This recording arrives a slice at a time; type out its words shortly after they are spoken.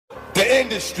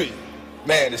industry,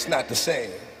 man, it's not the same.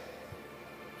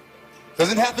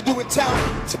 Doesn't have to do with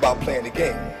talent, it's about playing the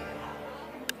game.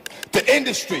 The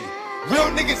industry, real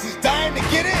niggas is dying to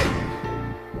get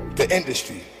in. The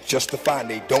industry, justifying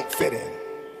they don't fit in.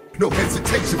 No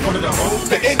hesitation, one of the whole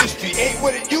The industry ain't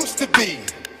what it used to be.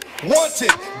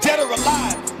 Wanted, dead or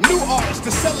alive, new artists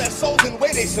to sell their souls in the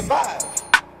way they survive.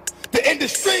 The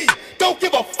industry don't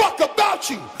give a fuck about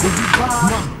you. When you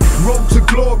ride, road to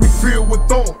glory filled with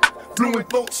thorn. Fluent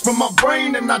thoughts from my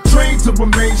brain and I trained to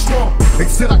remain strong. They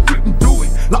said I couldn't do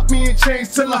it, locked me in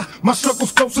chains till my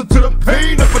struggle's closer to the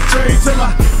pain of a train. Till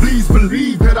I please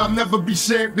believe that I'll never be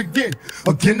shared again.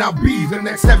 Again I'll be the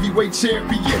next heavyweight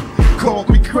champion. Called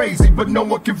me crazy, but no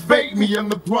one can fake me. I'm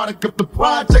the product of the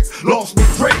projects, lost me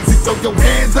crazy. Throw your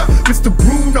hands up, Mr.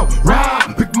 Bruno,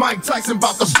 ride. Big Mike Tyson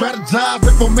about to strategize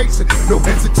information. No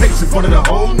hesitation, front of the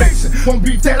whole nation. Won't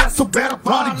be dead, that's so bad, I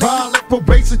body violate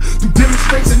probation. Through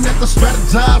demonstration at the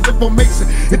strategize information.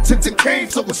 Intention came,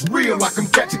 so it's real like I'm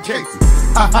catching cases.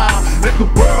 Let the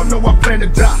world know I plan to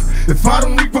die. If I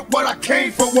don't reap what I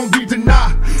came for, won't be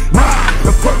denied.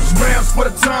 The first round's for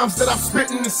the times that I'm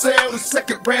spitting in the cell. The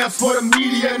second round's for the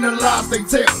media and the lies they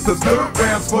tell. The third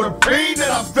round's for the pain that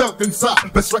I felt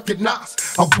inside. Best recognize,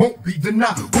 I won't be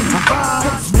denied.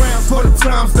 First round's for the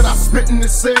times that I spit in the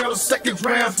cell. The second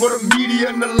round's for the media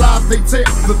and the lies they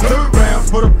tell. The third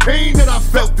round's for the pain that I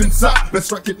felt inside.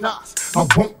 Best recognize, I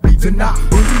won't be denied.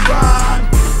 When we ride,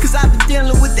 cause I've been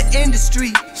dealing with the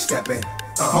industry. Step in,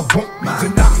 I won't be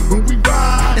denied. When we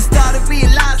ride, And started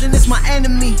realizing it's my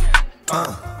enemy.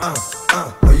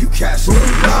 oh, you catch me.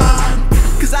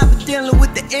 Cause I've been dealing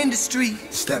with the industry.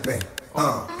 Step in,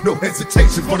 no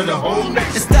hesitation, one of the whole And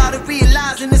nation. started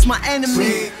realizing it's my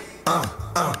enemy.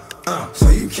 so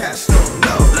you catch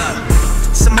no.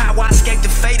 Somehow I escaped the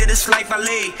fate of this life I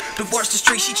lead. Divorced the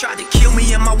street, she tried to kill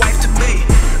me and my wife to be.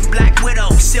 Black widow,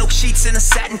 silk sheets and a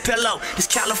satin pillow. This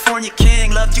California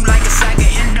king loved you like a sack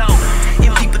of Indo.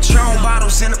 Empty Patron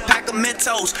bottles and a pack of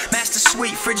Mentos. Master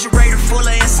suite, refrigerator full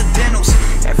of incidentals.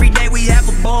 Every day we have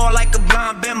a ball like a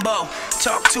blonde bimbo.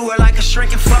 Talk to her like a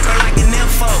shrink and fuck her like an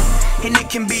info. And it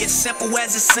can be as simple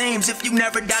as it seems if you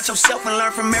never doubt yourself and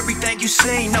learn from everything you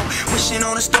seen. No, wishing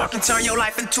on a star can turn your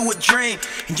life into a dream.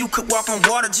 And you could walk on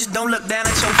water, just don't look down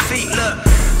at your feet. Look,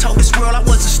 told this world I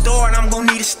was a star and I'm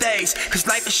gonna need a stage. Cause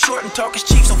life is short and talk is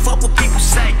cheap, so fuck what people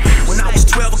say. When I was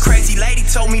 12, a crazy lady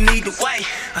told me lead the way.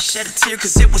 I shed a tear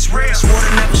cause it was real, swore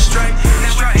to never stray.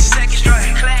 Never a second,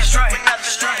 straight class, straight, nothing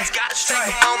straight. Gotta take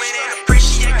a moment and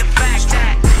appreciate the fact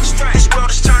that this world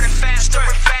is turning faster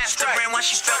and faster. And once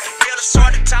you felt the real, it's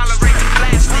hard to tolerate the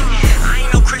plastic. I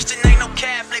ain't no Christian, ain't no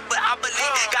Catholic, but I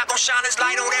believe God gon' shine his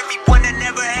light on everyone that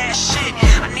never had shit.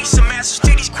 I need some answers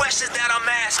to these questions that I'm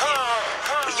asking.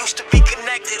 We used to be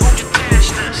connected, who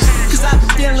detached us? Cause I've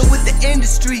been dealing with the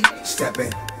industry. Step in,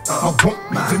 I won't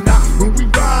be denied. When we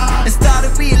ride, And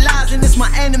started realizing it's my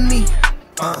enemy.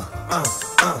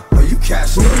 oh, you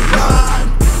catch me.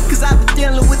 Cause I've been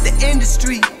dealing with the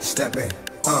industry. Step in,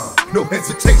 no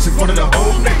hesitation, one of the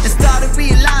whole And nation. started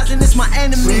realizing it's my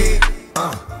enemy.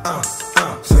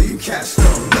 so you catch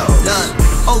no.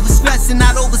 Overstressing,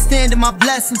 not overstanding my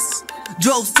blessings.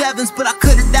 Drove sevens, but I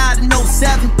could've died in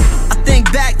 07. I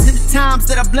think back to the times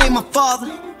that I blame my father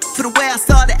for the way I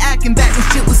started acting back when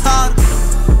shit was harder.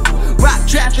 Rock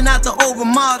trapping out the old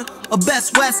Ramada, or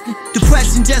Best Western.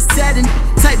 Depression just setting,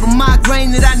 type of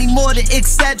migraine that I need more than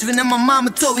Excedrin. And my mama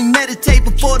told me meditate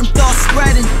before them thoughts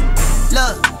spreading.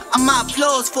 Look, I'm out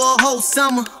floors for a whole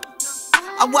summer.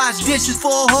 I washed dishes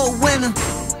for a whole winter.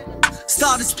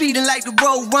 Started speeding like the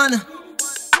road runner.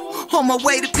 On my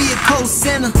way to be a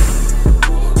co-sinner.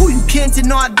 Who you kin to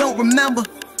know I don't remember.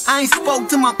 I ain't spoke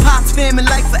to my pops family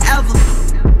like forever.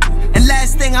 And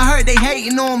last thing I heard, they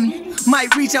hating on me.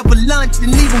 Might reach out for lunch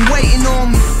and leave them waiting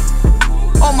on me.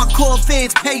 All my core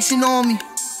fans patient on me.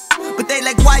 But they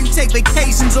like, why you take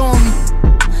vacations on me?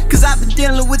 Cause I've been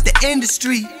dealing with the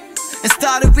industry. And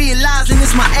started realizing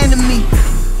it's my enemy.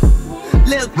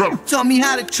 Lil' taught me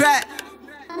how to trap.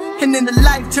 And then the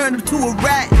life turned him to a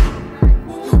rat.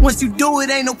 Once you do it,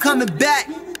 ain't no coming back.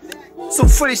 So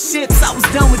friendships, I was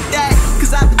done with that.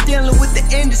 Cause I've been dealing with the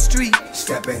industry.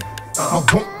 Step in, I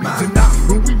won't be denied.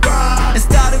 When we ride, And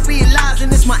started realizing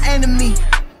it's my enemy.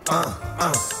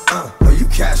 oh, you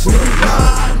catch me.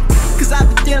 Cause I've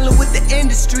been dealing with the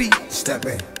industry. Step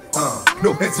in,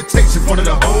 no hesitation, one of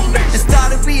the whole And nation.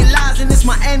 started realizing it's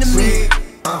my enemy.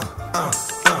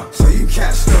 so you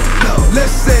catch no.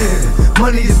 Listen,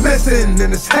 money is missing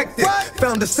and it's hectic.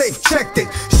 Found a safe, checked it.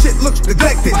 Shit looks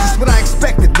neglected, just what I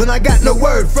expected when I got no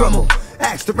word from 'em.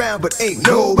 asked around, but ain't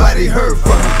nobody heard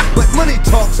from him. But money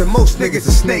talks and most niggas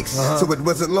are snakes. So it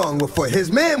wasn't long before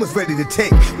his man was ready to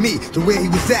take me to where he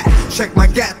was at. Check my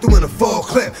gap through in a full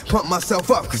clip. Pump myself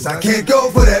up, cause I can't go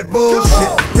for that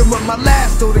bullshit. Then when my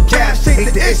last so the cash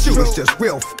ain't the issue. It's just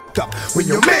real f***ed up when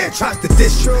your man tries to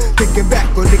dish you. Thinking back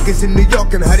on niggas in New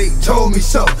York and how they told me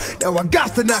so. Now I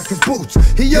got to knock his boots,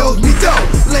 he owes me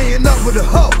dough. Laying up with a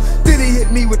hoe, then he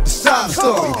hit me with the sob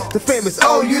story. The famous,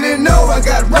 oh you didn't know I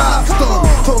got robbed story.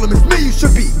 Told him it's me you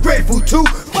should be grateful to.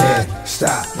 Can't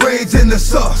stop, brains in the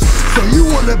sauce. So you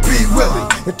wanna be Willie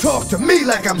and talk to me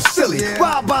like I'm silly.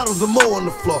 5 bottles or more on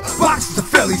the floor, boxes of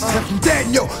Phillies. And from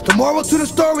Daniel, the moral to the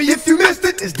story, if you missed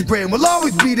it, is the brand will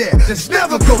always be there. Just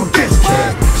never go against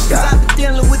it. Cause I've been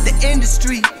dealing with the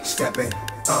industry. Step in,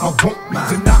 I won't be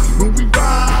denied when we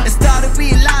ride. And started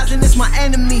realizing it's my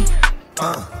enemy.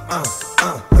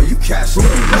 Oh, you cats when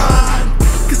we ride.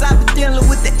 Cause I've been dealing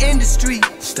with the industry.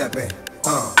 Step in,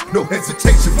 no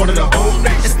hesitation, one of the whole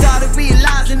nation. And started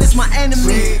realizing it's my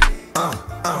enemy.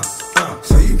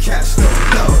 So you cats know.